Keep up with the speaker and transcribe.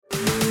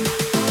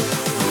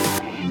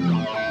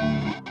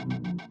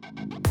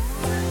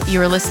You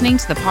are listening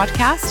to the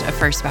podcast of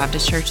First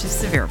Baptist Church of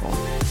Sevierville,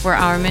 where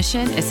our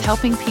mission is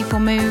helping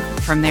people move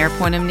from their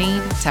point of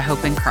need to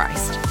hope in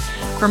Christ.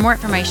 For more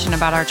information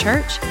about our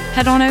church,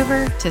 head on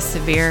over to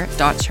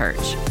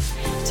severe.church.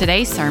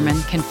 Today's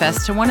sermon,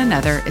 Confess to One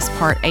Another, is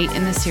part 8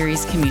 in the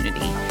series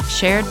Community,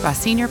 shared by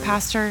Senior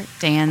Pastor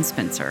Dan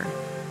Spencer.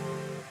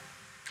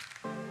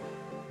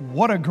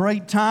 What a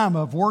great time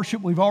of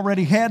worship we've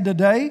already had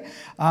today.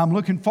 I'm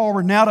looking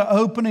forward now to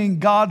opening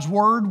God's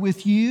Word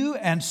with you.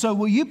 And so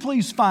will you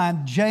please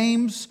find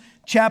James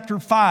chapter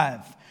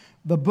 5,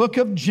 the book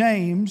of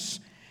James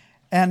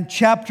and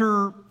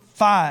chapter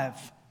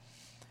 5.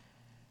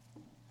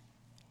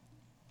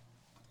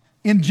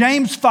 In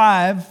James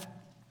 5,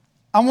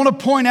 I want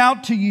to point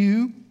out to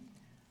you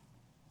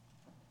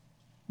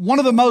one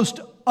of the most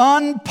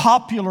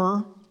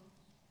unpopular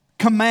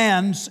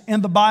commands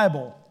in the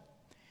Bible,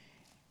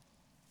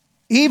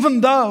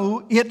 even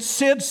though it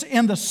sits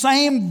in the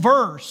same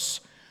verse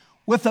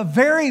with a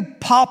very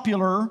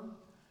popular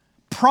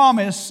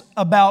promise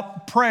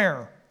about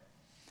prayer.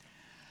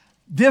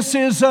 This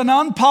is an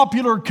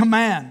unpopular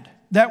command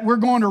that we're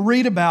going to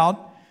read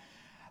about.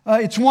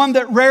 It's one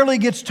that rarely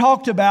gets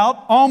talked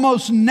about,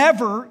 almost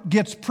never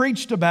gets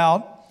preached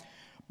about,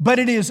 but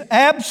it is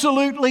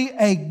absolutely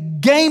a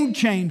game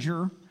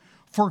changer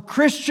for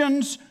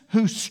Christians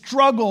who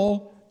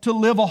struggle to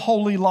live a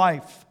holy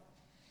life.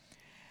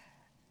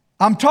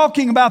 I'm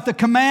talking about the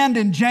command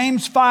in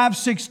James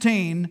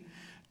 5:16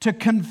 to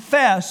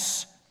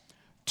confess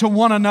to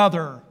one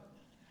another.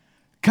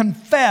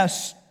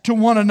 Confess to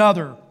one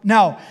another.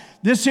 Now,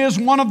 this is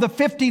one of the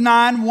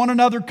 59 one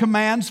another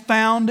commands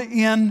found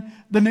in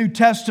the New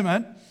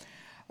Testament.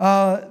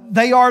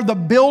 They are the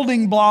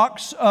building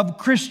blocks of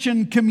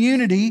Christian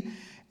community.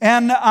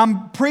 And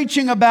I'm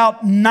preaching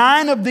about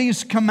 9 of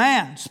these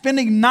commands,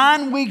 spending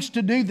 9 weeks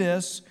to do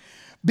this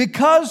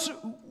because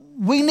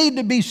we need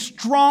to be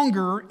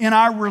stronger in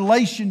our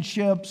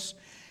relationships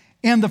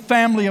in the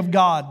family of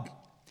God.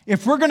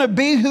 If we're going to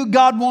be who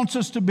God wants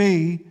us to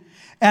be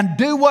and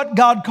do what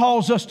God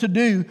calls us to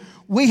do,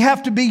 we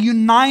have to be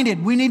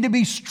united. We need to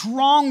be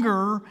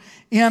stronger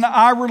in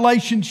our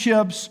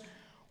relationships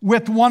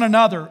with one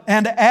another.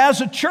 And as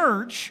a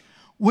church,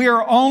 we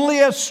are only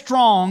as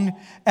strong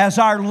as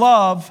our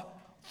love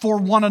for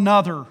one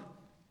another.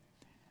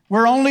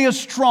 We're only as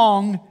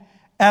strong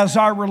as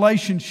our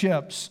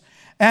relationships.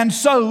 And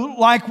so,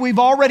 like we've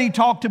already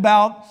talked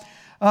about,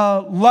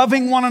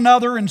 loving one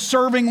another and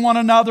serving one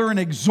another and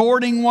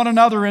exhorting one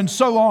another and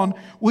so on,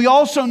 we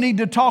also need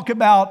to talk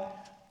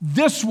about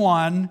this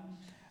one,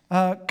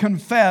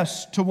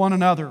 confess to one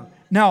another.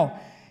 Now,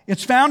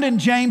 it's found in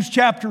James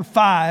chapter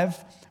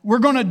 5. We're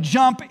going to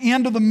jump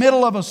into the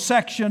middle of a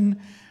section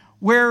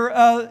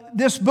where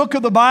this book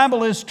of the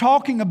Bible is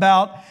talking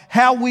about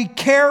how we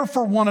care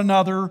for one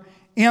another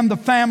in the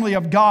family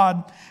of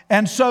God.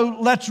 And so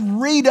let's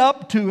read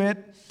up to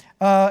it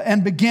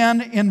and begin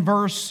in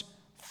verse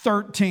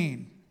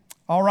 13.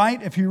 All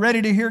right? If you're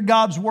ready to hear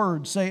God's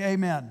word, say amen.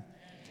 Amen.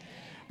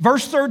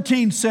 Verse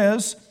 13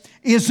 says,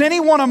 "Is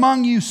anyone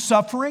among you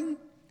suffering?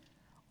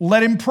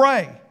 Let him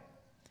pray.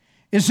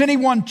 Is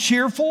anyone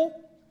cheerful?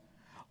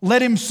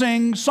 Let him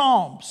sing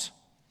psalms."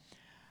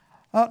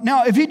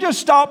 Now, if you just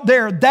stop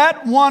there,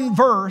 that one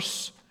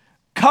verse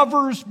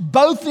covers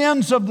both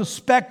ends of the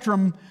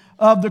spectrum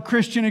of the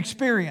Christian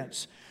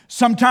experience.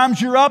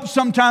 Sometimes you're up,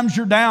 sometimes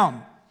you're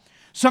down.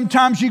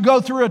 Sometimes you go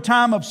through a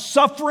time of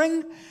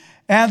suffering,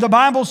 and the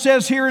Bible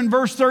says here in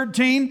verse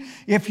 13,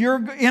 if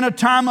you're in a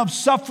time of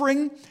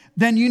suffering,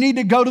 then you need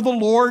to go to the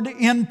Lord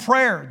in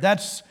prayer.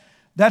 That's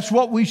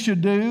what we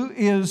should do,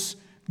 is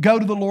go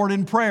to the Lord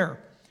in prayer.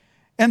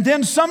 And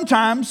then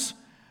sometimes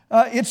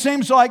it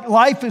seems like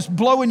life is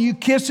blowing you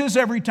kisses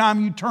every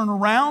time you turn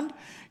around.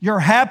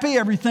 You're happy,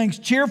 everything's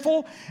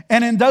cheerful.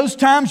 And in those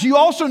times, you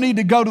also need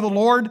to go to the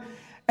Lord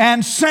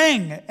and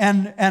sing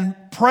and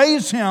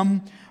praise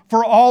Him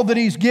for all that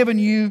He's given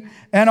you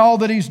and all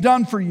that He's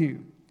done for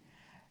you.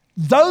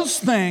 Those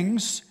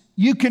things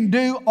you can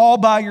do all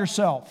by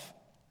yourself.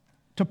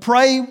 To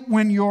pray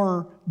when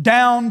you're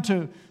down,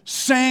 to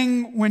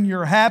sing when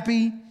you're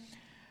happy.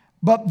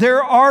 But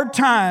there are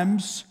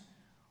times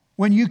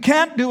when you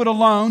can't do it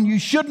alone, you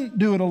shouldn't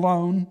do it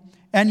alone,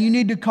 and you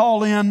need to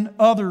call in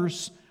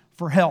others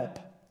for help.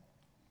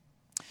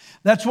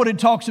 That's what it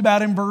talks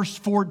about in verse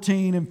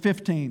 14 and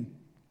 15.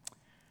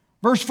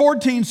 Verse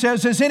 14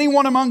 says, "Is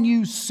anyone among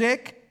you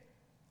sick?"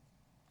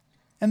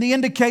 And the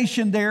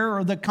indication there,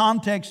 or the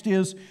context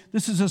is,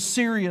 this is a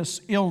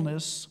serious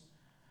illness.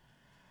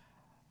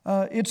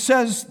 It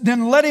says,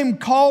 "Then let him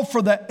call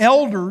for the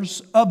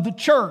elders of the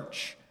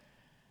church."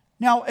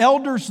 Now,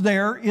 elders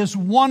there is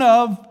one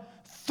of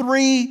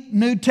 3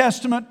 New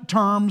Testament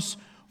terms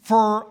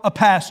for a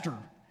pastor.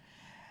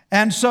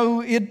 And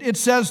so it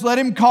says, let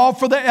him call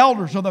for the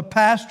elders or the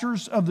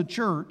pastors of the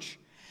church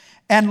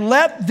and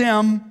let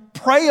them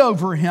pray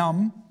over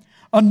him,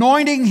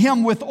 anointing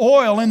him with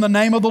oil in the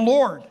name of the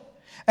Lord.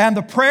 And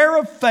the prayer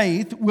of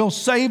faith will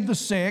save the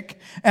sick,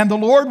 and the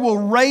Lord will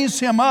raise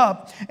him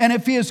up. And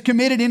if he has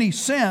committed any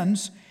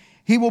sins,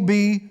 he will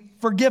be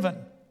forgiven.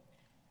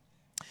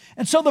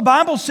 And so the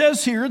Bible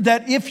says here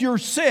that if you're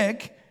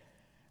sick,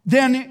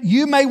 then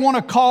you may want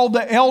to call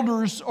the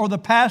elders or the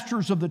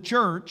pastors of the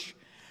church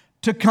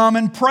to come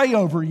and pray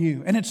over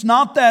you. And it's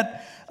not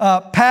that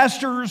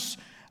pastors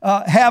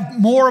have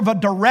more of a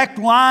direct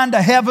line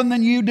to heaven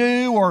than you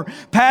do, or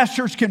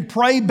pastors can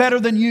pray better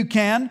than you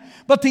can.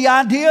 But the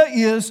idea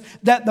is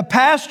that the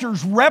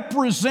pastors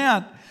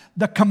represent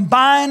the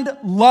combined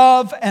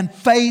love and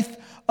faith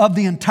of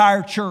the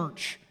entire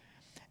church.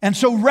 And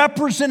so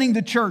representing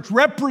the church,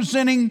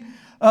 representing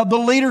the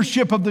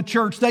leadership of the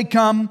church, they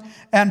come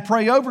and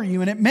pray over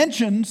you. And it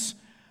mentions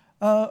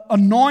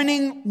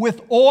anointing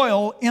with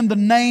oil in the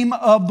name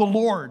of the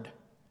Lord.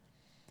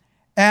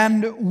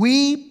 And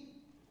we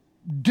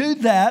do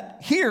that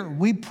here.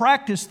 We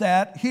practice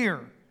that here.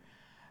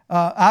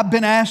 I've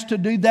been asked to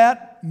do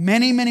that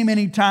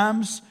many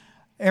times.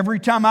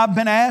 Every time I've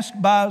been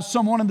asked by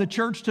someone in the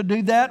church to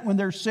do that when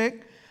they're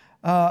sick,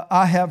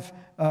 I have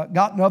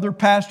gotten other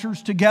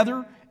pastors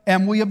together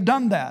and we have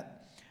done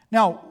that.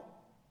 Now,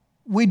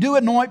 we do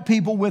anoint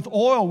people with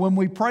oil when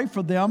we pray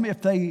for them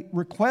if they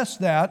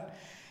request that.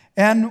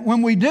 And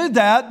when we do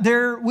that,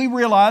 we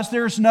realize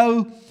there's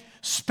no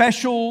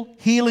special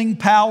healing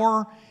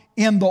power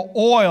in the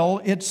oil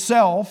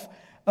itself,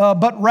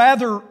 but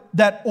rather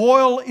that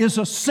oil is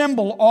a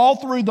symbol all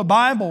through the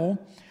Bible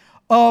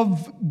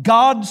of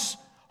God's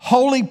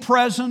holy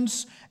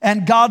presence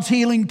and God's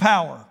healing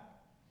power.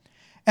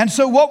 And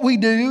so what we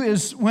do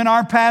is when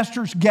our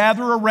pastors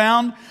gather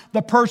around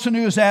the person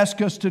who has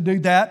asked us to do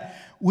that,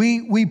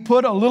 we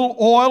put a little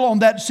oil on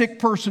that sick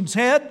person's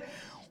head,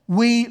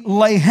 we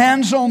lay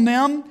hands on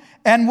them,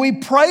 and we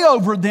pray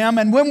over them.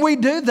 And when we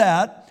do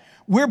that,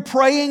 we're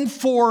praying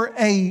for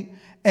a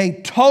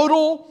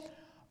total,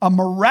 a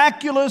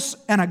miraculous,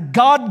 and a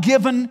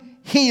God-given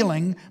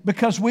healing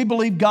because we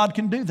believe God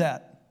can do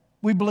that.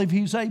 We believe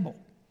He's able.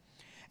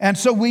 And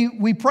so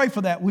we pray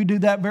for that. We do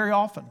that very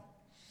often.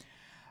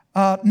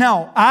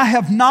 Now, I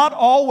have not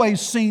always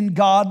seen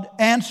God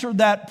answer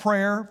that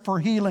prayer for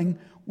healing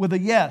with a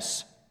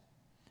yes.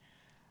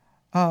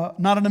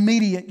 Not an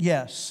immediate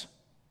yes.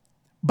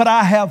 But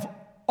I have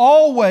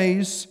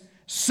always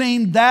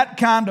seen that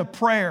kind of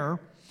prayer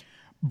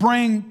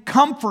bring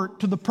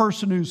comfort to the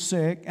person who's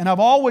sick. And I've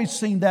always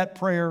seen that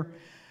prayer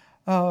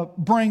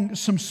bring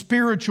some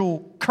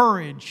spiritual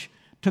courage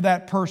to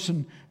that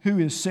person who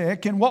is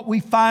sick. And what we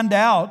find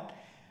out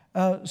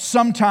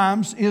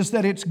sometimes is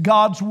that it's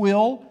God's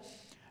will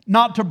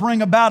not to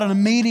bring about an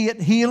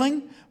immediate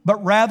healing,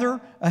 but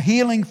rather a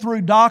healing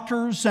through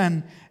doctors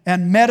and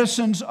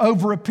medicines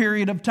over a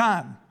period of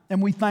time.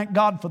 And we thank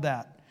God for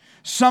that.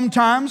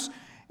 Sometimes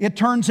it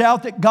turns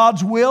out that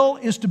God's will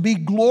is to be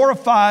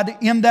glorified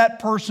in that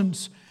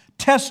person's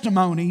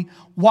testimony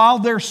while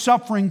they're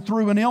suffering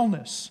through an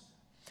illness.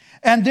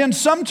 And then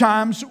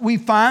sometimes we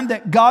find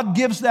that God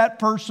gives that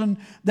person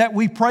that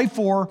we pray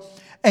for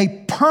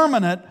a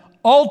permanent,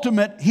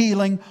 ultimate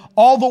healing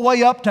all the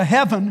way up to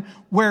heaven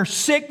where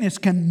sickness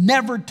can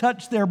never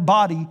touch their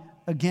body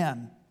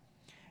again.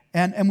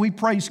 And we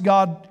praise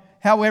God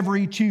however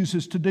He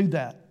chooses to do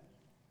that.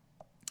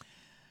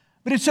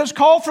 But it says,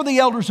 call for the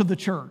elders of the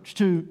church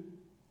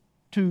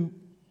to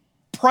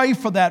pray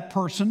for that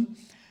person.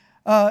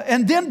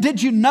 And then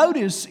did you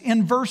notice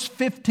in verse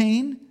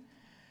 15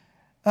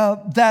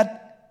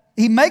 that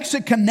he makes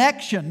a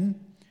connection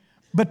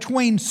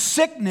between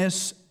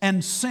sickness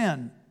and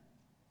sin?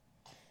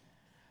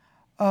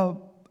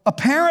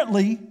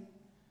 Apparently,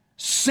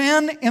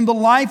 sin in the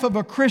life of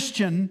a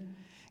Christian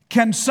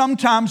can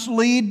sometimes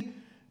lead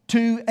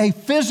to a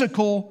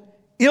physical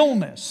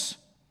illness.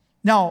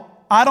 Now,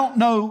 I don't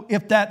know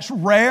if that's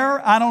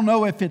rare. I don't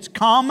know if it's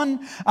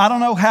common. I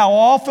don't know how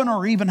often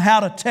or even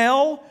how to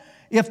tell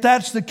if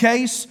that's the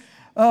case.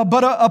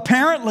 But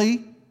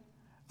apparently,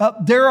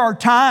 there are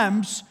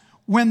times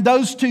when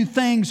those two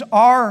things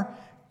are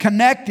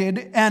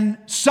connected, and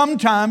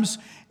sometimes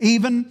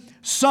even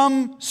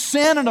some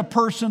sin in a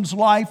person's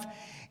life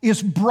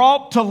is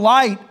brought to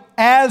light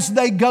as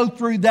they go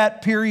through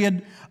that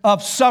period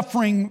of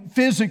suffering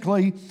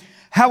physically.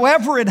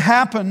 However it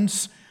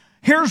happens,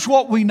 here's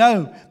what we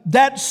know.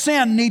 That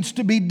sin needs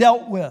to be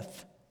dealt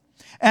with.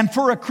 And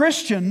for a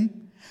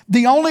Christian,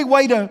 the only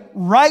way to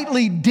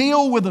rightly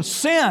deal with a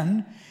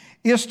sin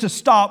is to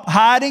stop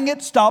hiding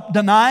it, stop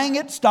denying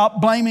it,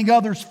 stop blaming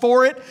others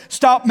for it,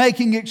 stop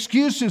making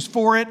excuses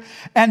for it,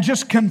 and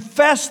just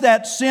confess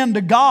that sin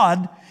to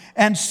God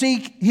and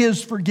seek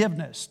His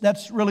forgiveness.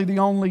 That's really the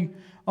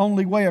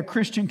only way a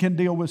Christian can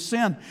deal with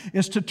sin,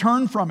 is to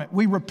turn from it.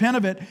 We repent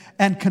of it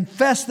and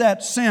confess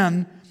that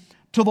sin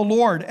to the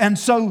Lord. And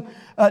so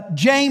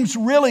James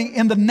really,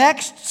 in the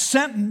next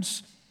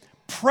sentence,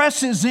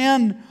 presses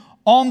in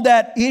on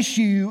that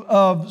issue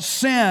of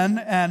sin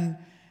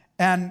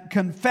and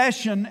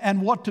confession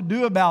and what to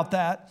do about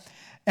that.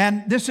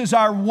 And this is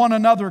our one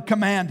another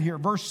command here,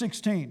 verse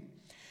 16.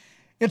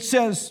 It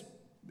says,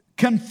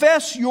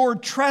 confess your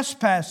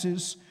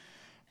trespasses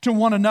to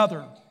one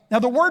another. Now,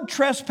 the word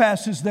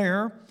trespasses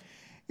there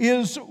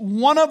is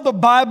one of the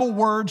Bible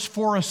words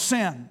for a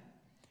sin.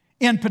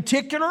 In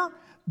particular,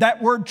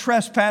 that word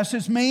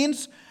trespasses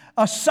means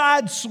a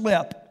side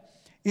slip.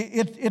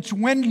 It's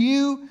when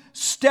you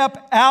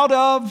step out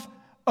of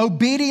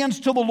obedience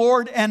to the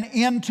Lord and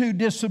into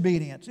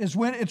disobedience. It's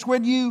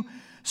when you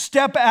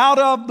step out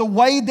of the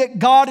way that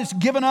God has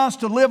given us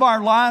to live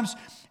our lives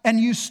and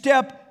you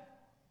step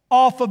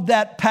off of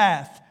that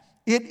path.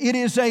 It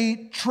is a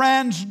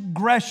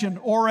transgression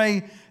or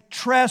a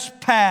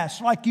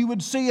trespass, like you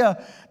would see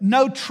a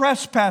no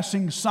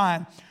trespassing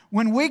sign.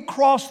 When we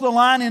cross the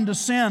line into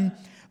sin,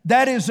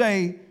 that is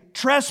a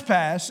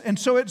trespass. And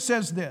so it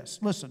says this,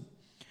 listen,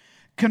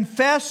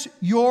 confess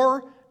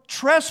your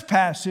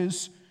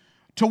trespasses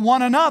to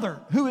one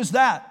another. Who is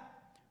that?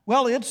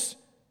 Well, it's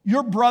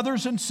your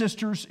brothers and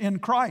sisters in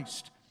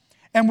Christ.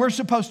 And we're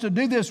supposed to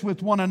do this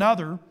with one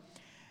another.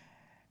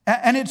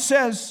 And it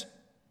says,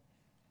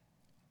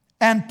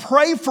 and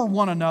pray for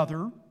one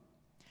another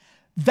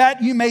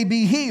that you may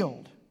be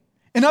healed.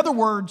 In other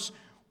words,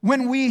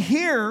 when we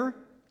hear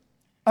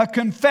a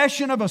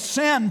confession of a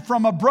sin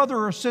from a brother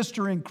or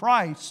sister in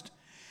Christ,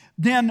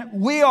 then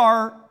we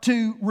are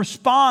to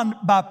respond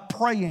by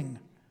praying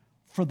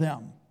for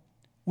them.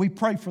 We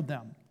pray for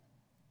them.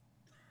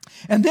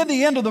 And then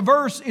the end of the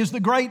verse is the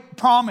great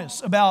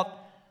promise about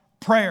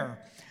prayer.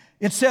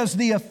 It says,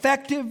 the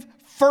effective,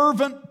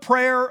 fervent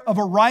prayer of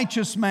a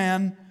righteous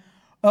man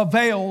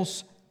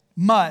avails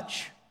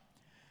much.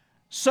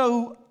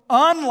 So,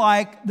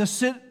 unlike the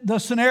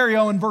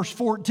scenario in verse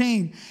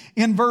 14,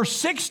 in verse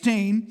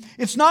 16,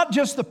 it's not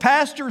just the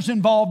pastors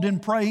involved in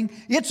praying,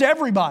 it's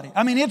everybody.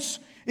 I mean,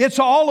 it's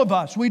all of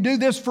us. We do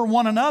this for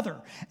one another.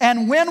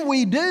 And when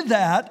we do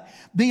that,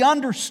 the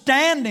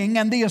understanding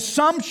and the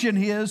assumption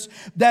is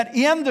that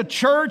in the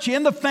church,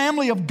 in the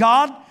family of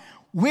God,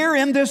 we're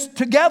in this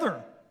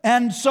together.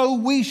 And so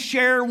we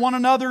share one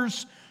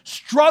another's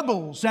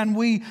struggles and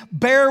we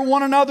bear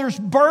one another's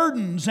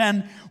burdens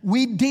and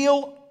we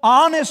deal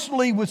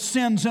honestly with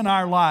sins in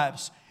our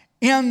lives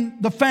in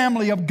the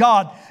family of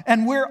God.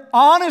 And we're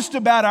honest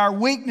about our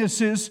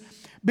weaknesses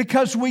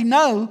because we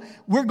know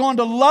we're going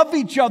to love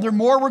each other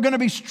more. We're going to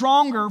be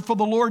stronger for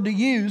the Lord to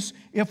use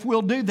if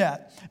we'll do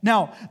that.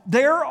 Now,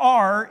 there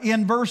are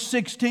in verse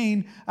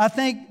 16, I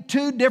think,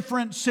 two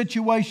different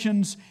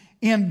situations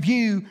in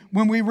view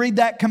when we read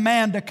that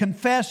command to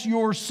confess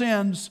your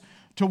sins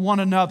to one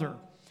another.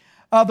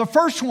 The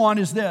first one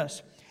is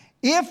this.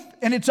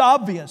 And it's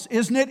obvious,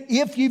 isn't it?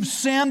 If you've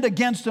sinned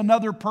against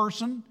another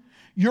person,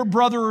 your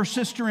brother or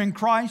sister in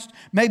Christ,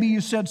 maybe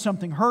you said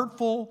something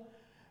hurtful,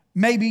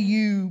 maybe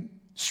you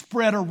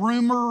spread a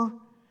rumor,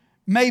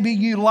 maybe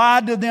you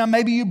lied to them,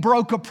 maybe you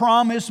broke a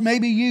promise,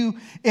 maybe you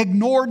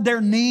ignored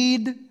their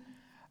need.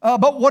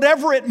 But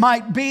whatever it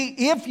might be,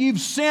 if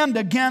you've sinned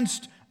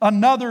against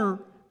another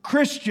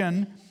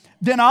Christian,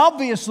 then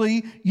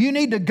obviously you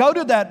need to go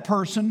to that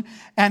person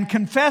and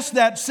confess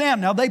that sin.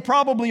 Now, they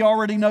probably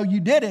already know you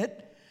did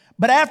it,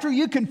 but after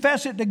you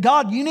confess it to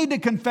God, you need to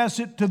confess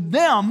it to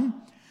them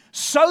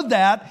so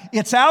that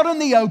it's out in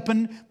the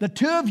open. The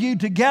two of you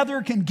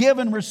together can give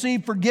and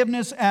receive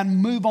forgiveness and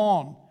move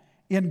on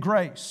in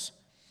grace.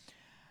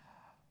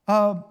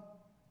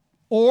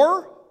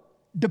 Or,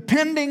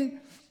 depending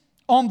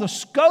on the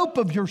scope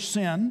of your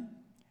sin,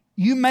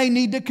 you may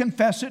need to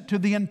confess it to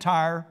the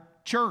entire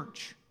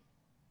church.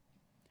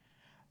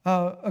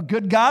 A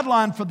good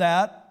guideline for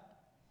that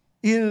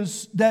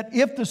is that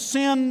if the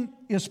sin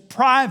is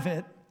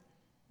private,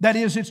 that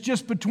is, it's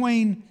just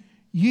between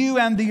you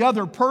and the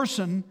other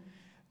person,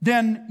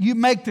 then you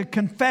make the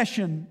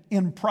confession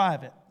in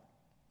private.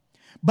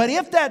 But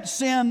if that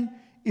sin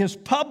is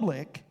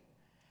public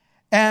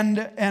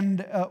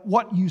and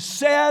what you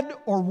said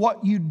or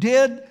what you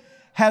did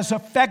has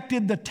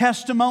affected the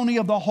testimony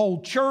of the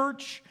whole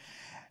church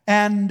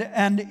and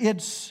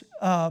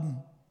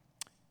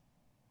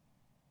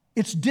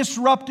it's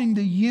disrupting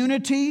the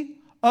unity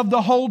of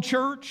the whole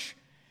church,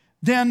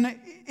 then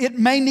it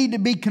may need to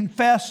be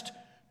confessed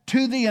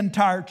to the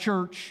entire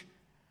church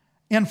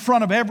in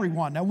front of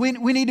everyone. Now, we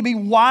need to be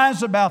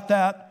wise about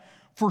that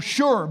for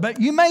sure.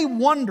 But you may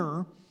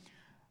wonder,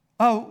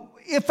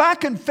 if I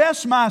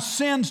confess my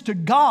sins to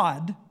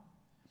God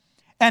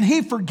and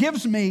He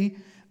forgives me,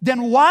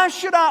 then why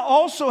should I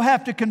also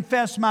have to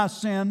confess my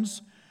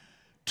sins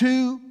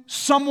to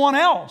someone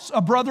else,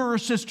 a brother or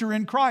sister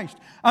in Christ?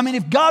 I mean,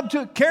 if God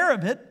took care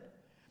of it,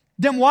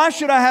 then why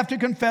should I have to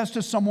confess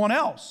to someone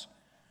else?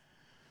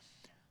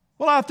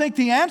 Well, I think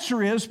the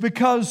answer is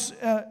because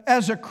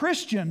as a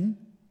Christian,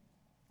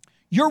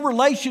 your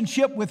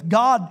relationship with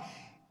God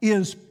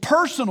is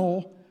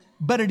personal,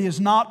 but it is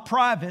not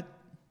private.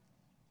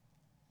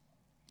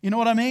 You know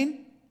what I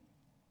mean?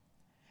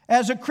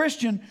 As a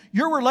Christian,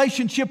 your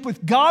relationship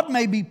with God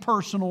may be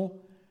personal,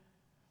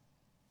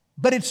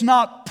 but it's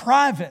not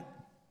private.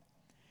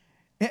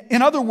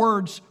 In other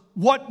words,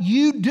 what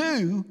you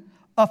do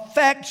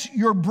affects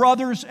your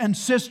brothers and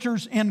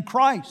sisters in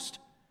Christ.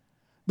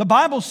 The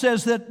Bible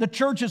says that the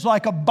church is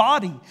like a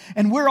body,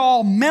 and we're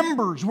all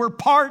members. We're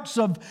parts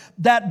of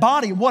that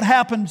body. What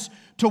happens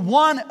to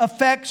one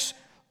affects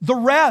the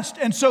rest.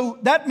 And so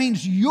that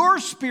means your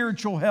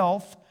spiritual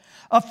health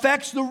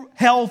affects the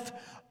health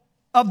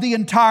of the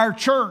entire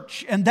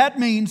church. And that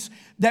means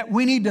that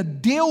we need to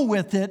deal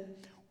with it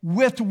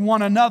with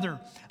one another.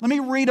 Let me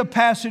read a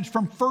passage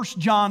from 1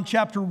 John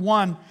chapter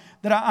 1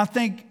 that I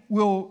think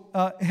will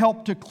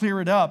help to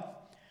clear it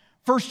up.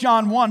 1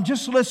 John 1,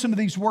 just listen to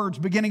these words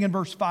beginning in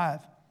verse 5.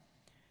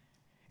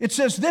 It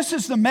says, "This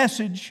is the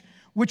message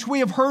which we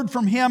have heard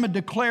from Him and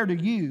declare to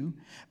you,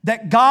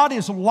 that God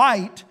is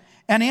light,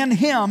 and in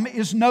Him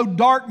is no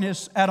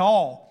darkness at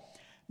all."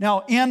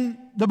 Now, in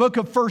the book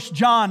of 1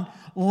 John,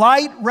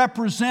 light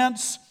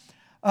represents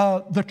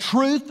the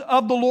truth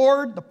of the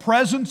Lord, the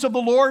presence of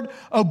the Lord,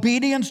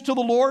 obedience to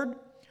the Lord,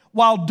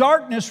 while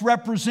darkness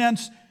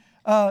represents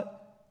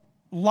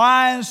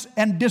lies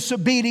and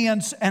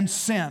disobedience and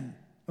sin.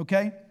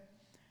 Okay?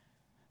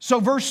 So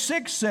verse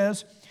 6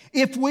 says,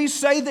 "If we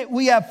say that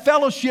we have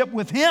fellowship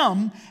with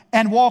Him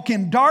and walk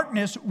in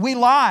darkness, we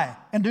lie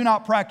and do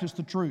not practice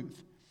the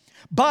truth.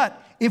 But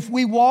if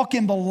we walk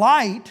in the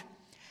light,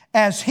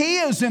 as He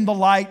is in the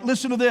light,"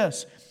 listen to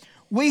this,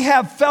 "we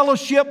have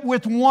fellowship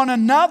with one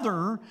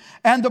another,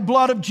 and the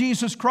blood of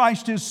Jesus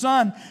Christ, His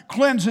Son,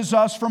 cleanses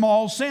us from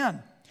all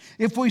sin.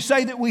 If we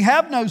say that we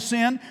have no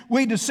sin,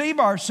 we deceive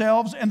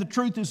ourselves, and the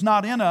truth is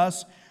not in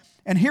us."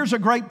 And here's a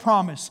great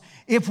promise.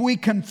 "If we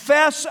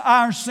confess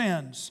our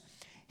sins,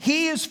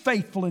 He is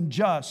faithful and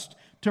just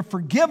to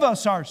forgive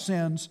us our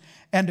sins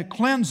and to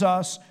cleanse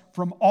us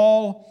from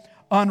all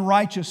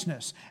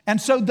unrighteousness."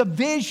 And so the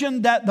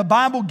vision that the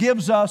Bible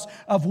gives us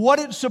of what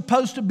it's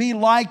supposed to be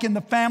like in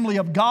the family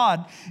of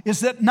God is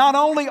that not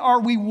only are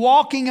we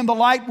walking in the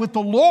light with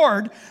the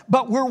Lord,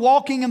 but we're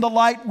walking in the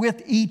light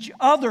with each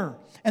other.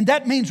 And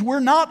that means we're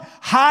not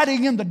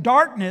hiding in the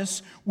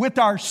darkness with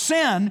our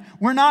sin.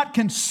 We're not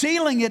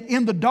concealing it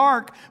in the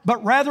dark,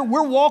 but rather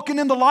we're walking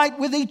in the light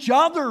with each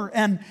other.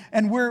 And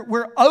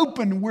we're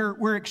open,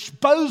 we're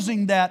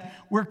exposing that,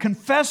 we're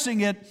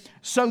confessing it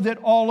so that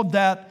all of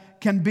that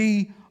can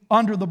be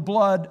under the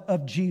blood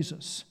of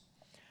Jesus.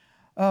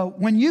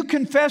 When you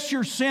confess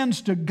your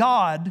sins to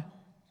God,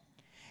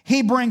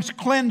 He brings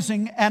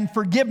cleansing and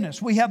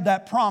forgiveness. We have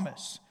that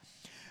promise.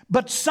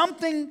 But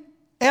something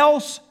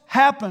else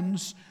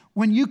happens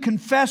when you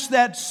confess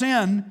that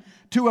sin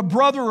to a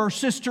brother or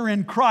sister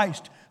in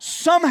Christ.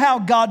 Somehow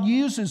God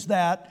uses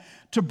that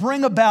to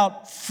bring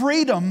about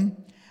freedom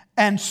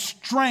and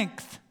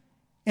strength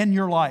in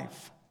your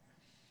life.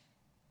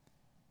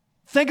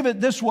 Think of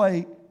it this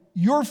way.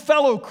 Your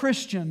fellow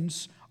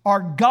Christians are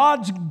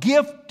God's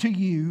gift to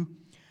you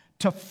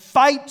to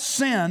fight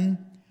sin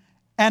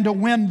and to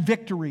win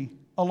victory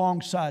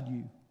alongside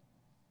you.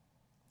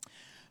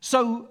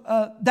 So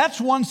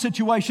that's one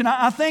situation.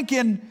 I think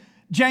in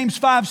James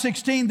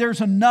 5:16,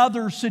 there's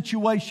another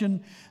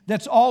situation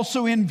that's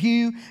also in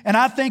view. And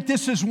I think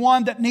this is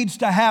one that needs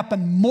to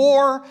happen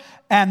more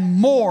and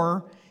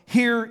more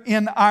here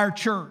in our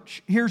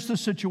church. Here's the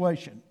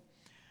situation.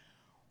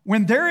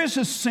 When there is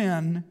a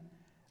sin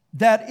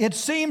that it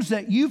seems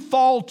that you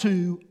fall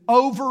to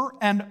over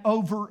and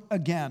over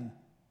again,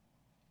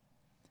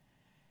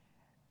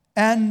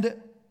 and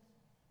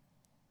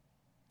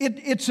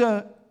it's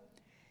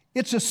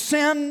a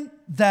sin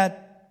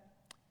that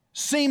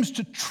seems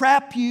to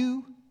trap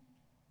you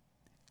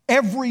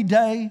every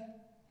day.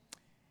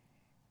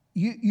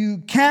 You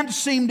can't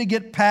seem to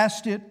get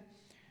past it.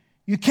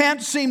 You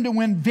can't seem to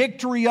win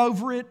victory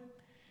over it.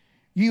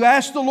 You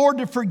ask the Lord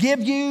to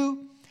forgive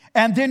you,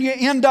 and then you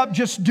end up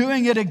just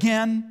doing it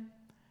again.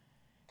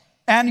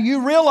 And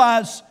you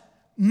realize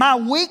my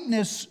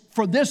weakness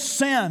for this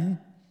sin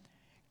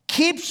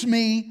keeps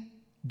me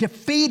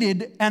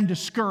defeated and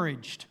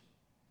discouraged.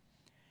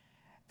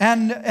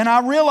 And I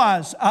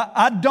realize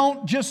I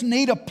don't just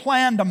need a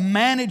plan to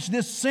manage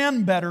this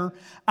sin better.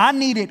 I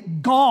need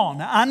it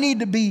gone. I need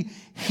to be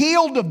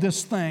healed of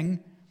this thing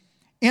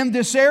in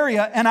this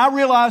area. And I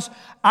realize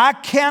I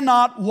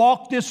cannot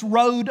walk this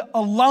road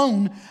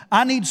alone.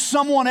 I need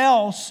someone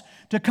else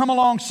to come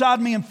alongside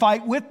me and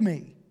fight with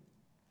me.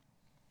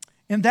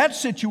 In that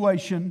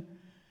situation,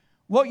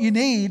 what you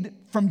need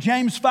from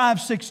James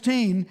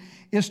 5:16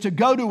 is to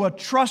go to a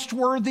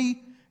trustworthy,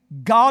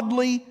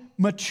 godly,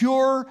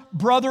 mature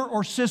brother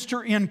or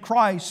sister in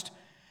Christ,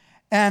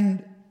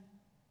 and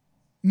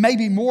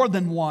maybe more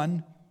than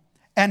one,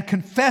 and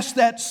confess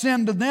that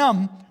sin to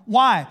them.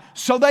 Why?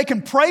 So they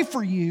can pray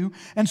for you,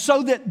 and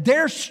so that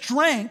their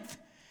strength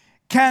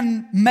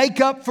can make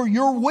up for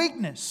your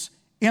weakness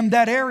in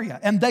that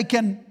area, and they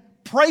can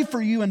pray for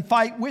you and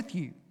fight with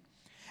you.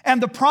 And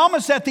the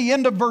promise at the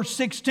end of verse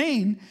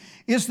 16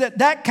 is that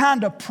that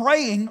kind of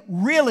praying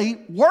really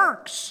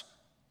works.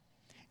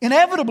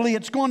 Inevitably,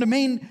 it's going to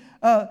mean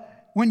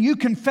when you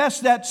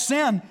confess that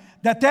sin,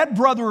 that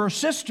brother or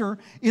sister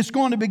is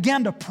going to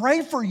begin to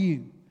pray for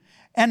you.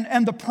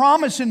 And the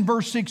promise in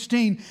verse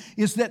 16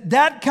 is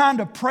that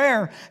kind of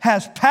prayer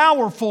has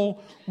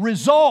powerful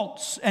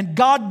results, and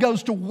God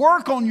goes to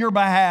work on your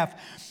behalf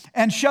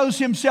and shows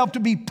Himself to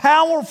be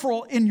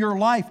powerful in your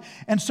life.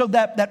 And so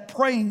that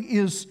praying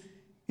is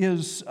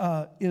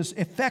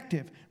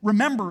effective.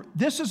 Remember,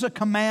 this is a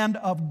command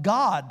of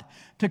God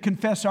to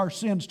confess our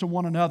sins to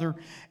one another.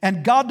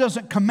 And God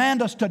doesn't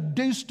command us to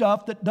do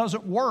stuff that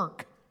doesn't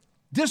work.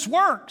 This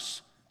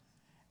works.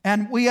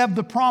 And we have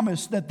the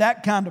promise that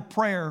that kind of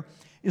prayer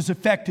is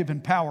effective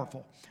and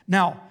powerful.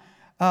 Now,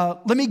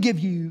 let me give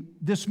you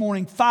this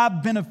morning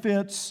 5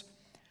 benefits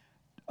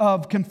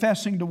of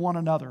confessing to one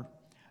another.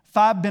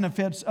 5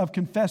 benefits of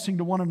confessing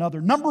to one another.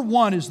 Number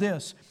 1 is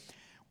this.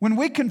 When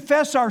we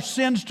confess our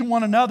sins to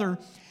one another,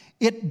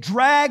 it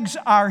drags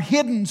our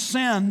hidden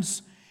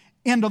sins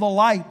into the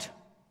light.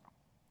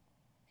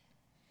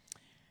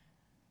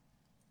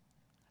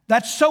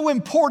 That's so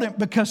important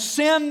because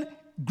sin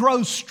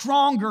grows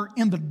stronger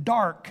in the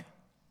dark,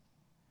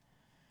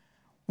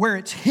 where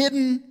it's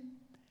hidden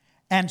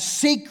and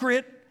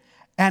secret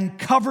and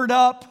covered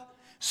up.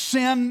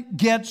 Sin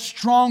gets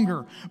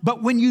stronger.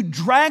 But when you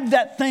drag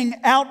that thing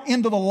out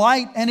into the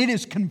light and it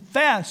is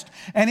confessed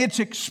and it's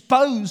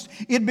exposed,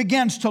 it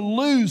begins to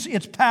lose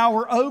its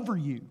power over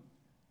you.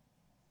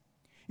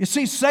 You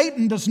see,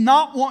 Satan does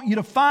not want you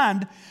to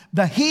find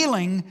the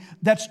healing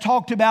that's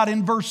talked about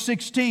in verse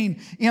 16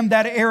 in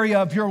that area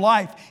of your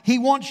life. He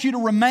wants you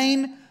to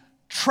remain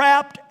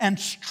trapped and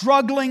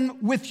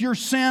struggling with your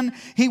sin.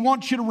 He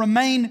wants you to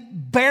remain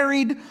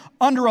buried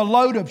under a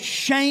load of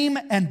shame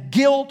and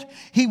guilt.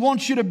 He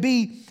wants you to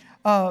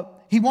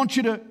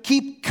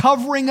keep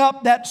covering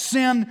up that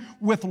sin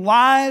with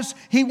lies.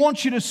 He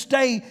wants you to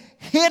stay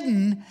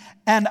hidden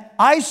and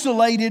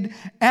isolated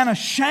and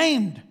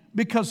ashamed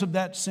because of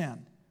that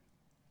sin.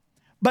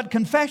 But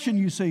confession,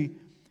 you see,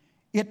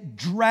 it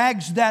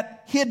drags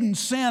that hidden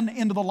sin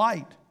into the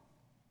light.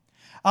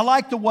 I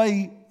like the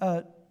way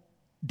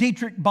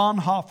Dietrich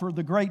Bonhoeffer,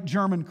 the great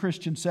German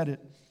Christian, said it.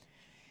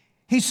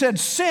 He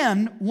said,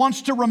 sin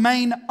wants to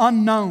remain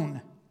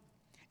unknown.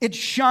 It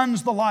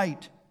shuns the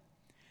light.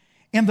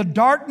 In the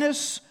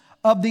darkness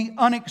of the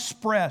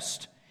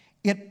unexpressed,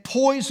 it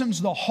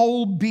poisons the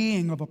whole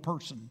being of a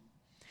person.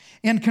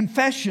 In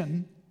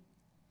confession,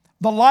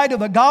 the light of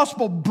the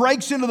gospel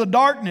breaks into the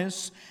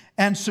darkness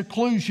and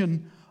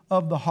seclusion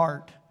of the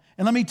heart.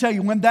 And let me tell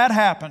you, when that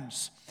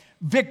happens,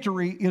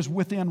 victory is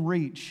within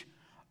reach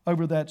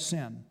over that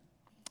sin.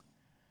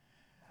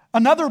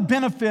 Another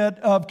benefit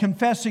of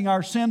confessing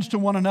our sins to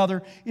one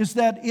another is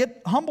that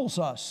it humbles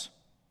us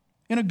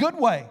in a good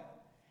way.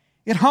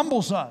 It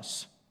humbles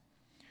us.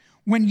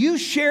 When you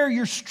share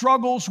your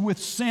struggles with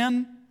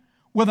sin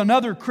with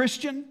another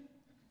Christian,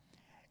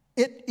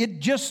 it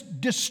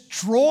just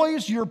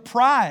destroys your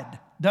pride,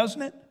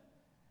 doesn't it?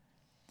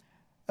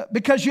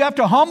 Because you have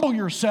to humble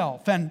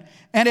yourself and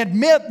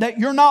admit that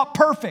you're not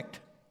perfect.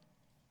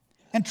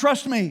 And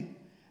trust me,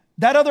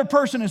 that other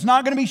person is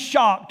not going to be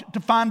shocked to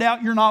find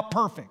out you're not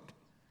perfect.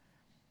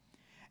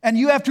 And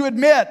you have to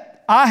admit,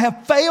 I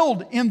have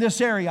failed in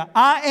this area.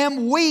 I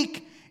am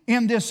weak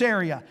in this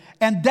area.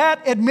 And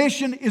that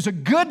admission is a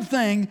good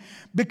thing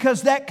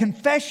because that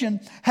confession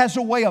has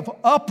a way of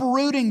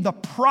uprooting the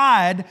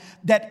pride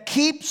that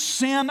keeps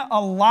sin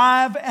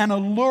alive and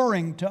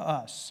alluring to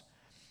us.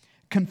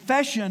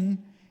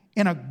 Confession,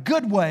 in a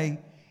good way,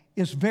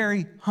 is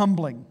very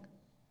humbling.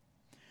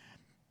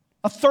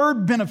 A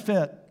third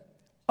benefit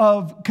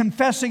of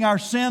confessing our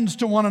sins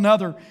to one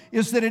another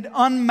is that it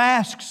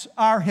unmasks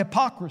our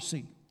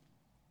hypocrisy.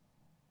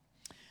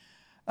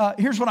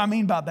 Here's what I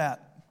mean by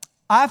that.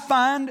 I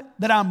find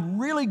that I'm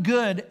really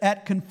good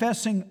at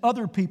confessing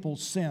other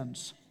people's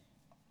sins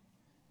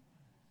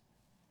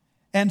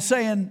and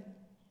saying,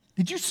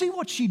 did you see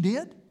what she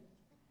did?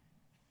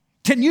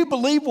 Can you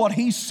believe what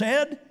he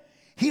said?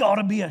 He ought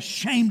to be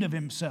ashamed of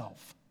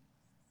himself.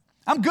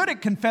 I'm good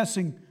at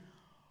confessing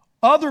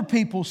other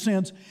people's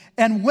sins.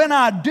 And when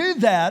I do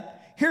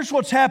that, here's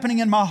what's happening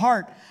in my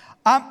heart.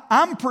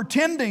 I'm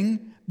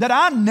pretending that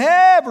I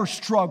never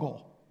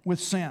struggle with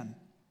sin.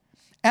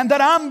 And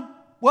that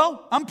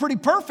I'm pretty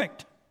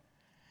perfect.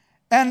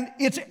 And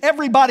it's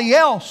everybody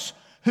else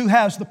who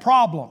has the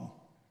problem.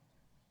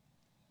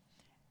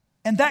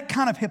 And that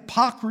kind of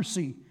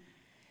hypocrisy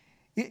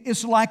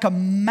is like a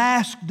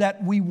mask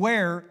that we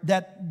wear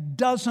that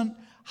doesn't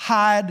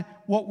hide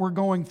what we're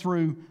going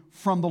through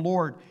from the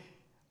Lord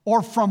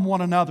or from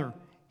one another.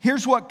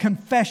 Here's what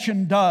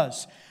confession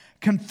does.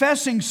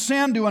 Confessing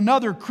sin to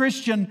another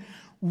Christian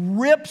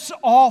rips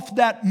off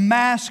that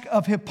mask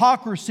of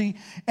hypocrisy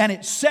and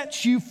it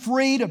sets you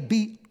free to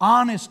be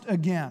honest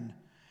again.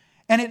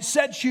 And it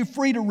sets you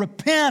free to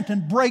repent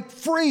and break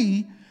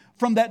free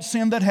from that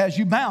sin that has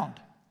you bound.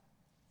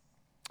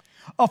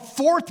 A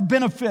fourth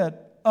benefit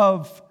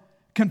of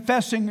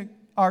confessing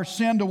our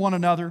sin to one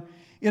another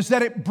is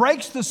that it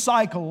breaks the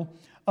cycle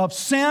of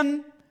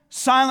sin,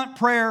 silent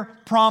prayer,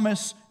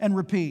 promise, and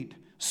repeat.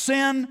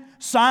 Sin,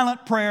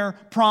 silent prayer,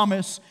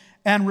 promise,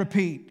 and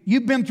repeat.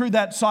 You've been through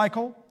that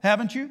cycle,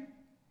 haven't you?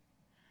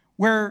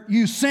 Where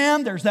you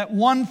sin, there's that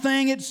one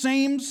thing, it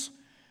seems,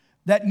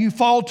 that you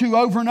fall to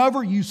over and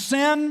over. You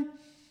sin,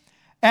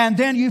 and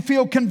then you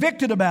feel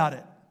convicted about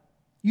it.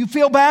 You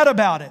feel bad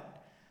about it.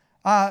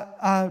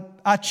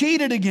 I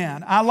cheated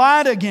again. I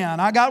lied again.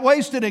 I got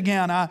wasted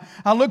again.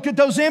 I looked at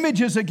those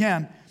images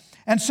again.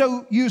 And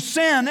so you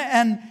sin,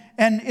 and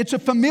it's a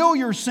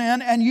familiar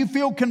sin, and you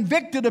feel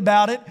convicted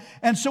about it.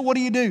 And so what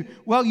do?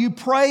 Well, you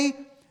pray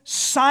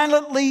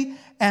silently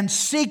and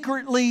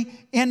secretly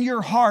in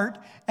your heart,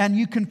 and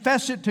you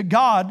confess it to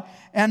God,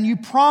 and you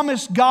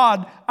promise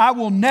God, I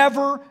will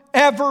never,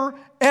 ever,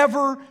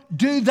 ever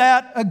do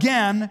that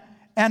again.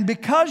 And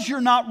because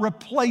you're not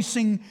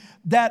replacing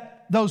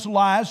those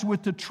lies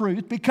with the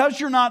truth, because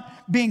you're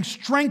not being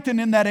strengthened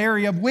in that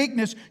area of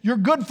weakness, you're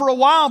good for a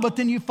while, but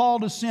then you fall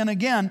to sin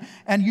again,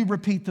 and you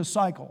repeat the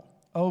cycle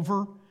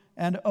over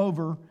and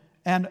over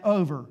and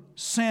over.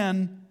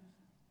 Sin,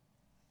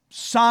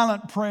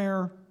 silent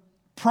prayer,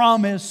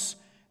 promise,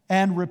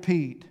 and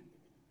repeat.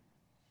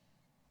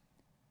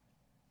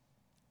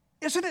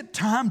 Isn't it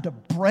time to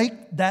break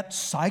that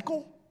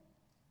cycle?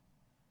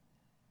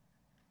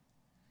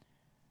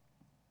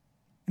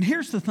 And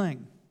here's the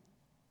thing.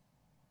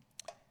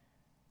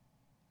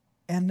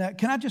 And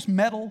can I just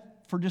meddle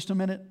for just a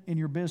minute in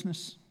your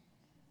business?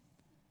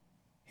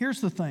 Here's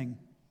the thing.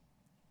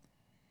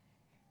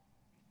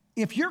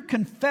 If you're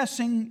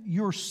confessing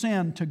your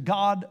sin to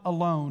God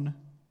alone,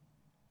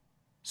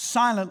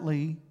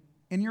 silently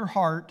in your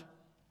heart,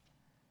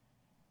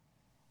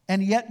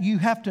 and yet you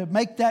have to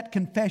make that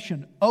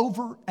confession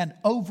over and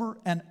over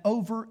and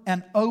over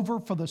and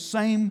over for the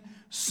same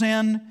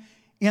sin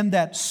in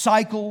that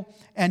cycle,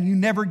 and you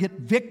never get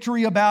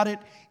victory about it,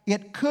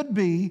 it could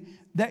be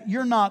that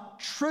you're not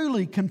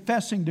truly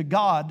confessing to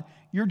God,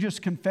 you're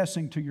just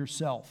confessing to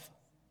yourself.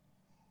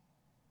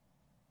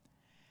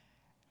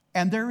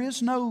 And there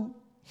is no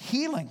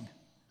healing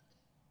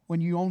when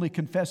you only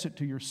confess it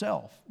to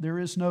yourself. There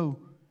is no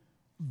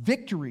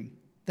victory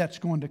that's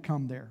going to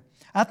come there.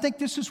 I think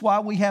this is why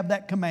we have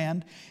that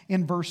command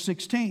in verse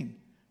 16,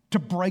 to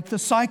break the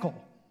cycle.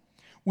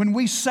 When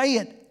we say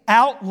it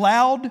out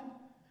loud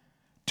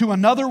to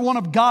another one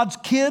of God's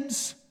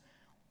kids,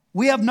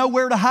 we have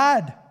nowhere to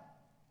hide.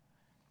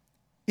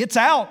 It's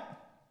out.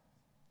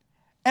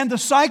 And the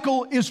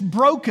cycle is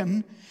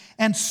broken,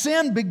 and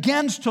sin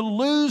begins to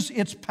lose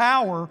its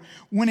power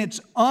when it's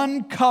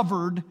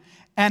uncovered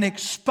and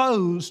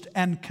exposed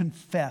and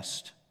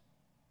confessed.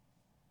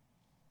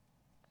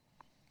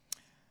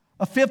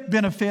 A fifth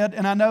benefit,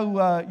 and I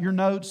know your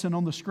notes and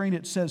on the screen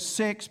it says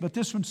 6, but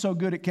this one's so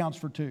good it counts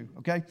for 2,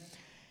 okay?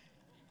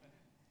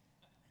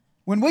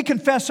 When we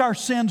confess our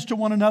sins to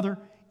one another,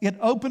 it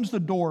opens the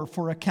door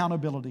for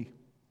accountability.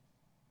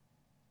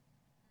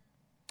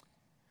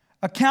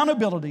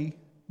 Accountability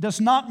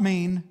does not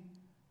mean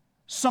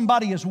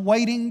somebody is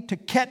waiting to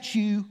catch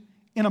you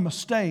in a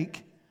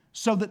mistake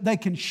so that they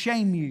can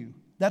shame you.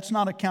 That's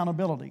not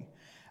accountability.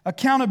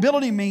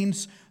 Accountability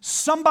means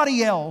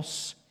somebody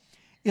else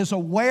is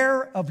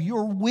aware of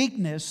your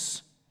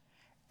weakness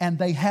and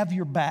they have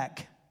your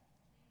back.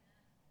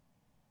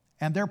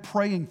 And they're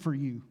praying for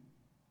you.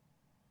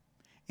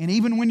 And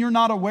even when you're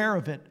not aware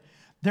of it,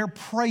 they're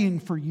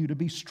praying for you to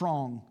be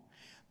strong.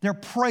 They're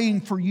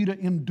praying for you to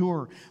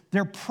endure.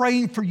 They're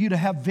praying for you to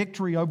have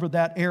victory over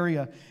that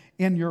area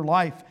in your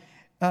life.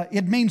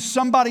 It means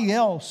somebody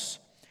else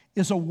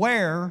is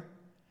aware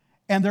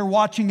and they're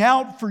watching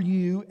out for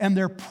you and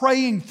they're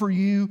praying for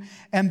you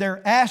and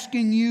they're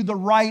asking you the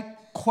right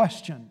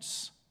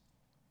questions.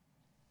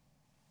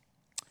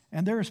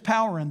 And there is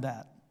power in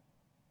that.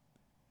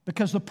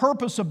 Because the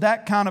purpose of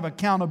that kind of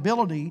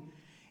accountability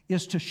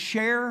is to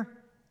share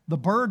the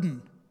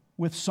burden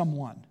with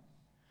someone.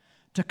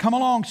 To come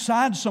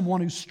alongside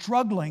someone who's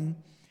struggling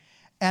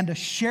and to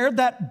share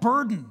that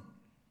burden.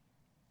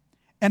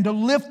 And to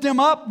lift them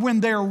up when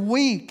they're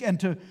weak and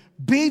to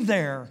be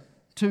there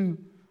to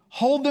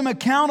hold them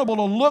accountable,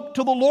 to look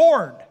to the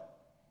Lord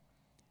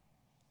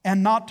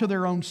and not to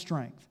their own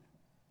strength.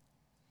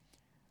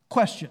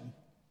 Question: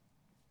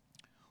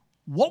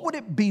 what would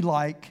it be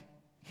like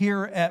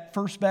here at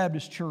First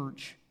Baptist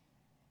Church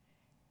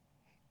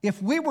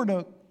if we were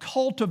to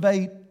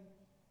cultivate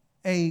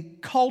a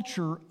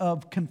culture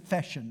of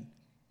confession?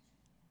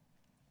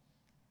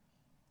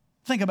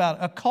 Think about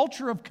it, a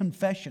culture of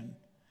confession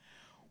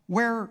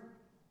where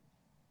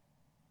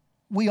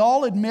we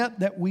all admit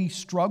that we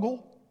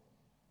struggle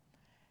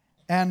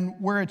and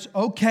where it's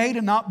okay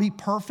to not be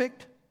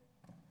perfect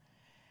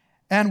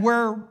and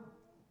where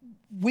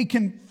we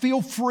can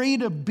feel free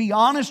to be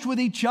honest with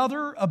each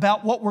other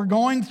about what we're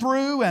going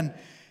through and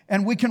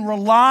we can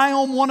rely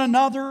on one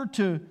another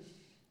to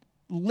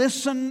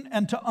listen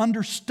and to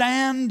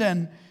understand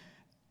and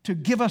to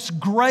give us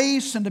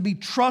grace and to be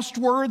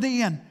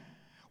trustworthy. And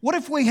what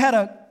if we had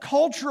a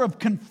culture of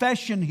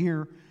confession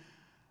here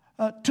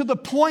to the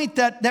point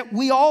that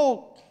we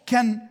all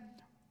can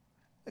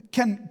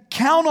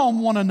count on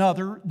one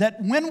another,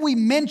 that when we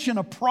mention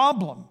a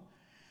problem,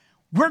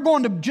 we're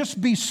going to just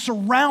be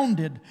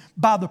surrounded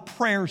by the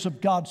prayers of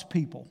God's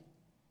people.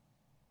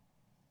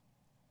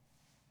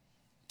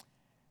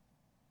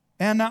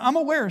 And I'm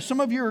aware some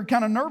of you are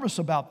kind of nervous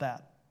about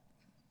that.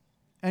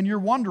 And you're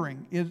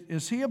wondering,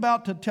 is he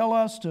about to tell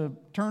us to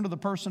turn to the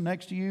person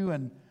next to you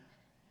and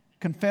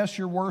confess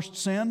your worst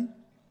sin?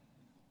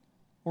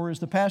 Or is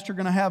the pastor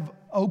going to have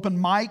open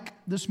mic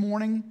this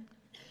morning?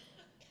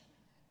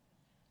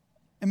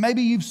 And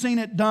maybe you've seen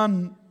it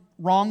done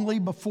wrongly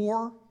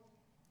before,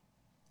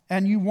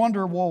 and you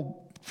wonder,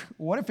 well,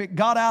 what if it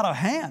got out of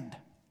hand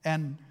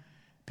and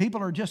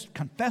people are just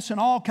confessing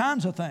all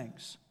kinds of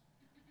things?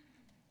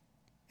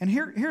 And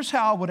here's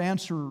how I would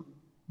answer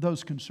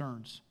those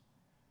concerns.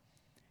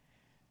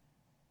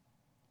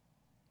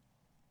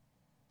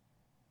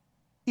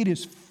 It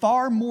is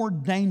far more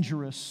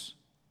dangerous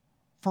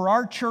for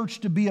our church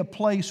to be a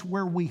place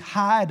where we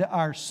hide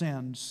our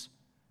sins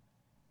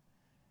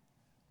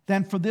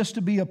than for this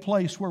to be a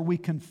place where we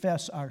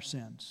confess our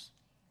sins.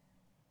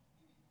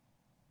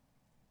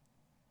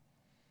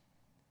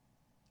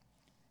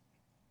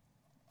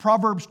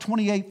 Proverbs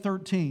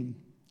 28:13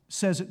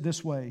 says it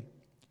this way: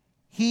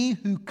 "He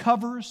who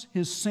covers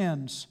his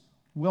sins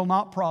will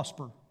not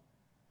prosper,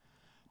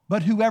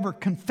 but whoever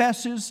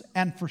confesses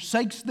and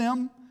forsakes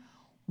them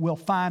will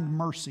find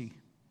mercy."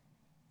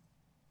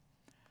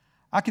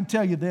 I can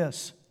tell you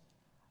this: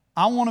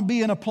 I want to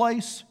be in a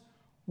place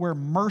where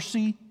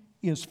mercy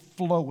is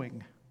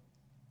flowing,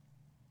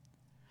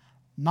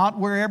 not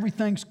where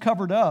everything's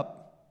covered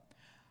up.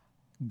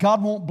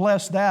 God won't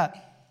bless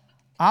that.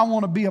 I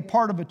want to be a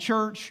part of a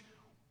church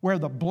where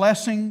the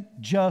blessing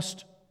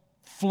just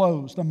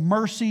flows, the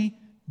mercy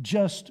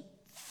just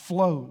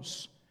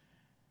flows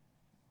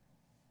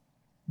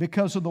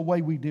because of the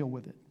way we deal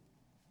with it.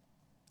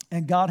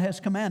 And God has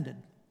commanded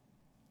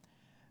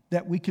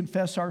that we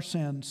confess our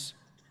sins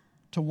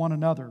to one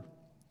another.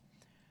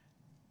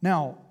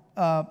 Now,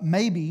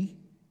 maybe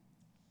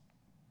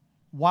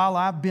while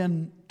I've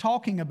been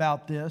talking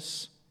about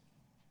this,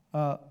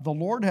 the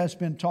Lord has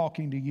been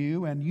talking to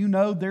you, and you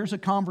know there's a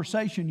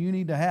conversation you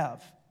need to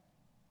have.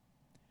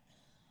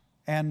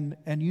 And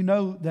you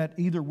know that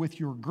either with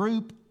your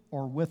group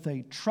or with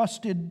a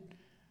trusted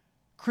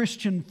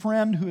Christian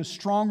friend who is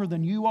stronger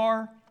than you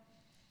are,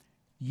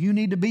 you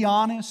need to be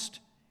honest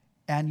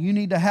and you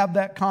need to have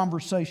that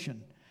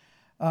conversation.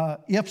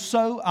 If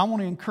so, I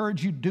want to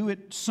encourage you to do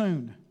it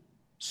soon.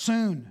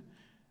 Soon.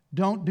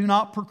 Do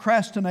not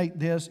procrastinate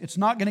this. It's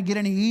not going to get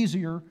any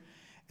easier.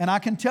 And I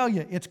can tell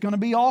you, it's going to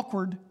be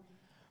awkward.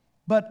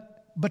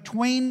 But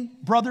between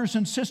brothers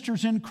and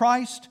sisters in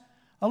Christ,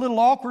 a little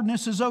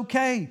awkwardness is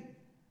okay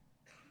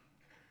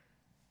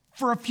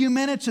for a few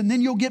minutes, and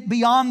then you'll get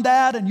beyond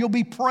that, and you'll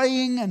be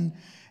praying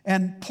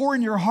and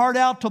pouring your heart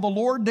out to the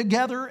Lord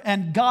together,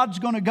 and God's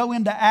going to go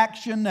into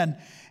action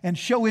and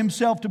show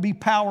Himself to be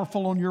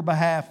powerful on your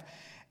behalf.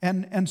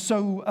 And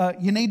so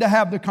you need to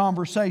have the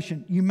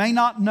conversation. You may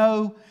not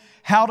know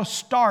how to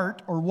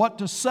start or what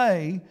to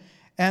say.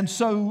 And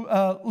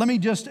so let me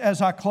just,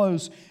 as I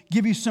close,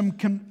 give you some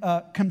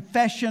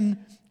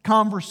confession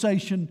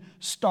conversation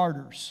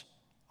starters.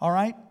 All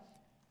right?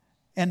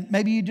 And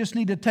maybe you just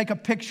need to take a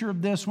picture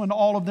of this when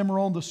all of them are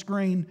on the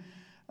screen.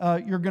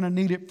 You're going to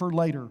need it for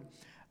later.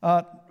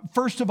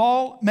 First of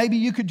all, maybe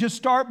you could just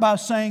start by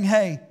saying,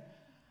 hey,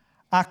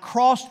 I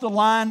crossed the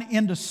line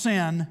into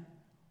sin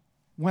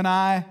when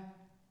I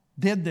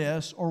did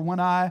this, or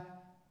when I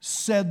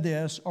said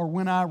this, or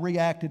when I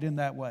reacted in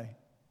that way.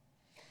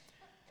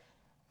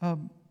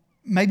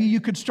 Maybe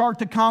you could start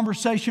the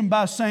conversation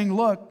by saying,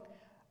 look,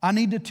 I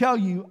need to tell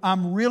you,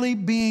 I'm really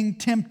being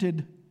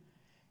tempted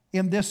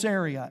in this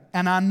area,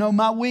 and I know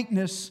my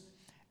weakness,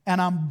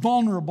 and I'm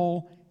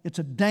vulnerable. It's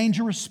a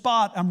dangerous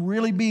spot. I'm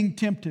really being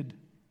tempted.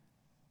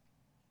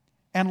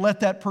 And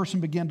let that person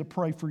begin to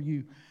pray for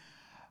you.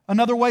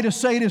 Another way to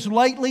say it is,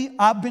 lately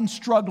I've been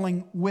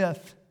struggling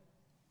with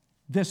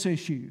this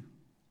issue.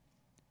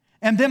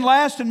 And then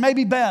last and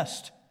maybe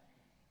best,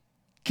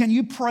 can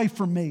you pray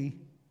for me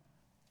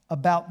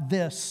about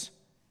this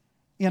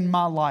in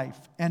my life?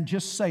 And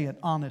just say it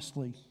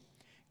honestly.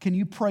 Can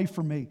you pray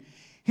for me?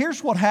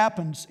 Here's what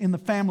happens in the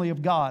family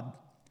of God.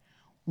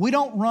 We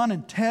don't run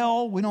and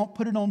tell. We don't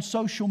put it on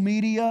social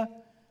media.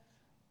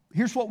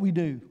 Here's what we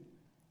do.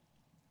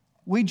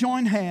 We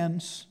join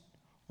hands,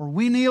 or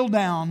we kneel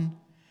down,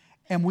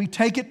 and we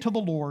take it to the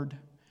Lord,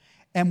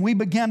 and we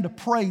begin to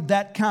pray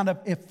that kind of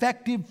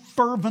effective,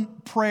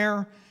 fervent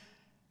prayer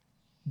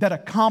that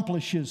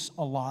accomplishes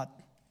a lot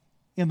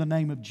in the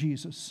name of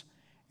Jesus.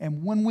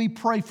 And when we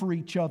pray for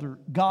each other,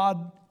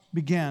 God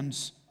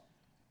begins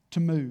to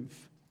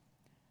move.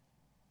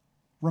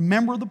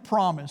 Remember the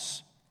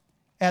promise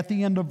at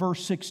the end of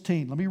verse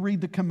 16. Let me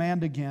read the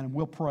command again and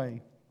we'll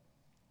pray.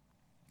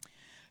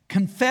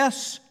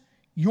 Confess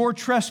your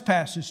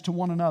trespasses to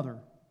one another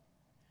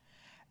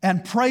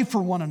and pray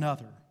for one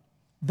another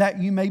that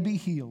you may be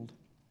healed.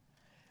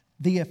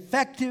 The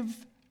effective,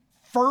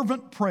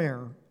 fervent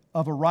prayer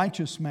of a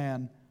righteous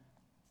man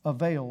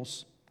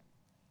avails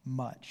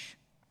much.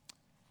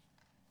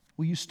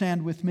 Will you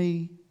stand with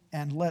me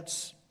and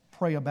let's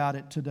pray about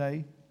it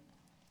today?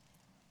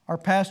 Our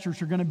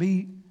pastors are going to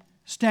be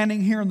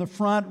standing here in the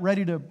front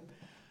ready to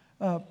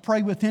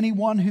pray with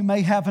anyone who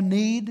may have a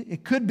need.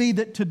 It could be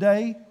that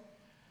today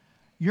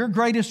your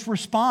greatest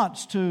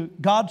response to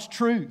God's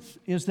truth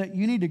is that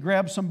you need to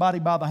grab somebody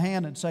by the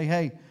hand and say,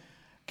 hey,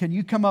 can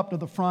you come up to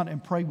the front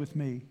and pray with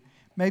me?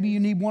 Maybe you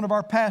need one of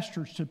our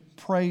pastors to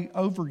pray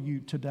over you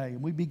today,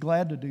 and we'd be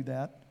glad to do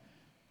that.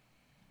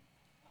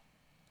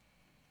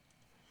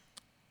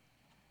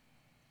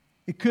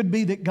 It could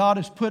be that God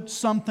has put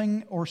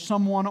something or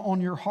someone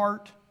on your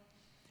heart,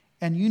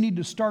 and you need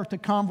to start the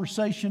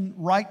conversation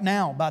right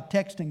now by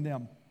texting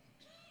them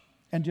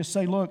and just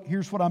say, look,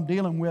 here's what I'm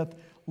dealing with.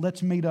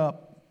 Let's meet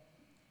up.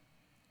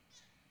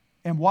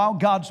 And while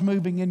God's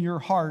moving in your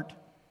heart,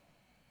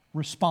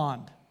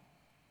 respond.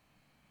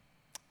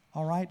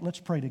 All right, let's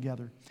pray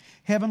together.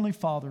 Heavenly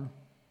Father,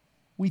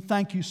 we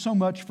thank you so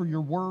much for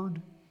your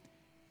word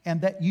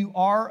and that you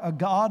are a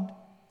God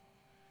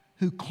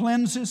who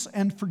cleanses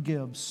and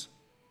forgives.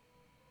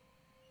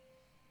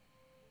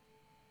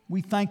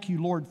 We thank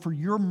you, Lord, for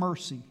your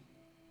mercy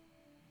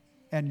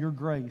and your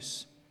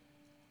grace.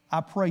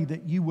 I pray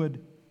that you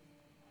would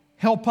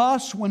help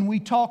us when we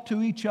talk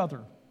to each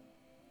other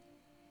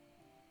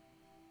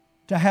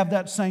to have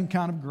that same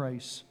kind of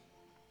grace.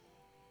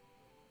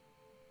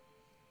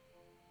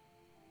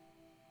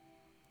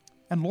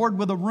 And Lord,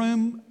 with a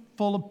room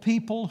full of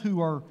people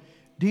who are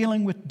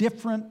dealing with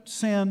different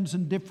sins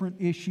and different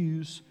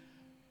issues,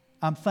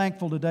 I'm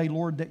thankful today,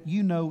 Lord, that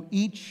you know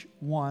each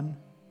one.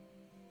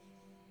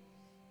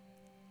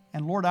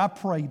 And Lord, I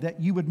pray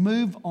that you would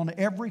move on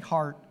every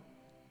heart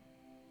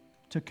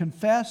to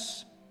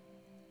confess,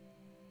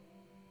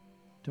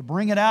 to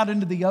bring it out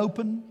into the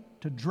open,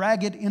 to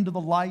drag it into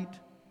the light,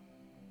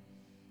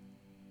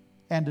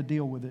 and to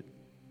deal with it.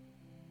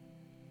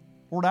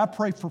 Lord, I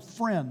pray for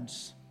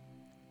friends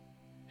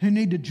who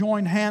need to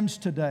join hands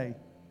today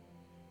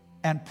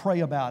and pray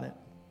about it.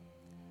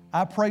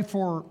 I pray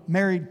for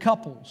married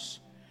couples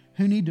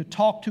who need to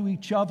talk to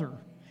each other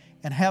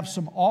and have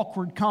some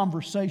awkward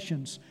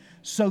conversations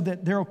so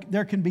that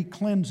there can be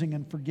cleansing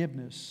and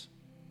forgiveness.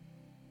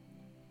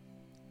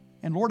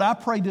 And Lord, I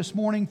pray this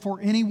morning for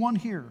anyone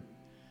here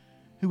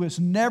who has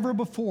never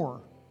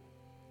before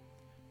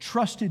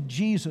trusted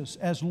Jesus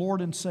as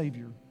Lord and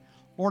Savior.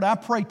 Lord, I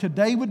pray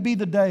today would be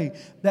the day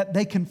that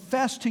they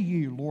confess to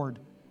you, Lord,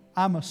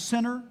 I'm a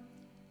sinner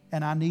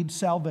and I need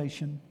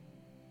salvation.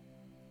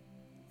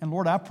 And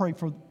Lord, I pray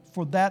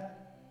for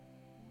that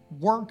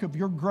work of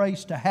your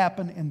grace to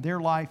happen in their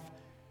life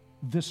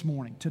this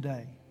morning,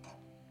 today.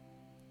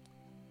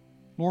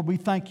 Lord, we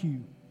thank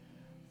you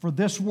for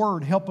this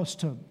word. Help us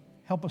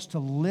to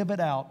live it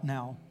out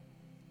now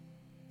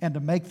and to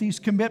make these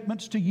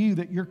commitments to you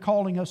that you're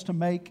calling us to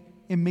make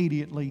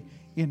immediately.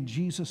 In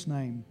Jesus'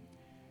 name,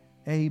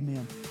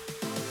 amen.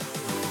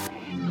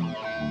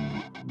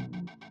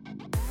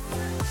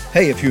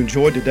 Hey, if you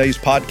enjoyed today's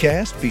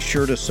podcast, be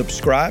sure to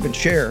subscribe and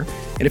share.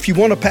 And if you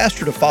want a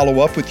pastor to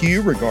follow up with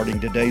you regarding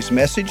today's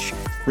message,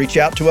 reach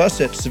out to us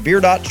at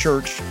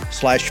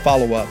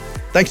severe.church/follow-up.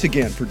 Thanks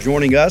again for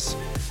joining us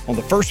on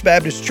the First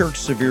Baptist Church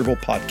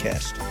Sevierville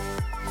podcast.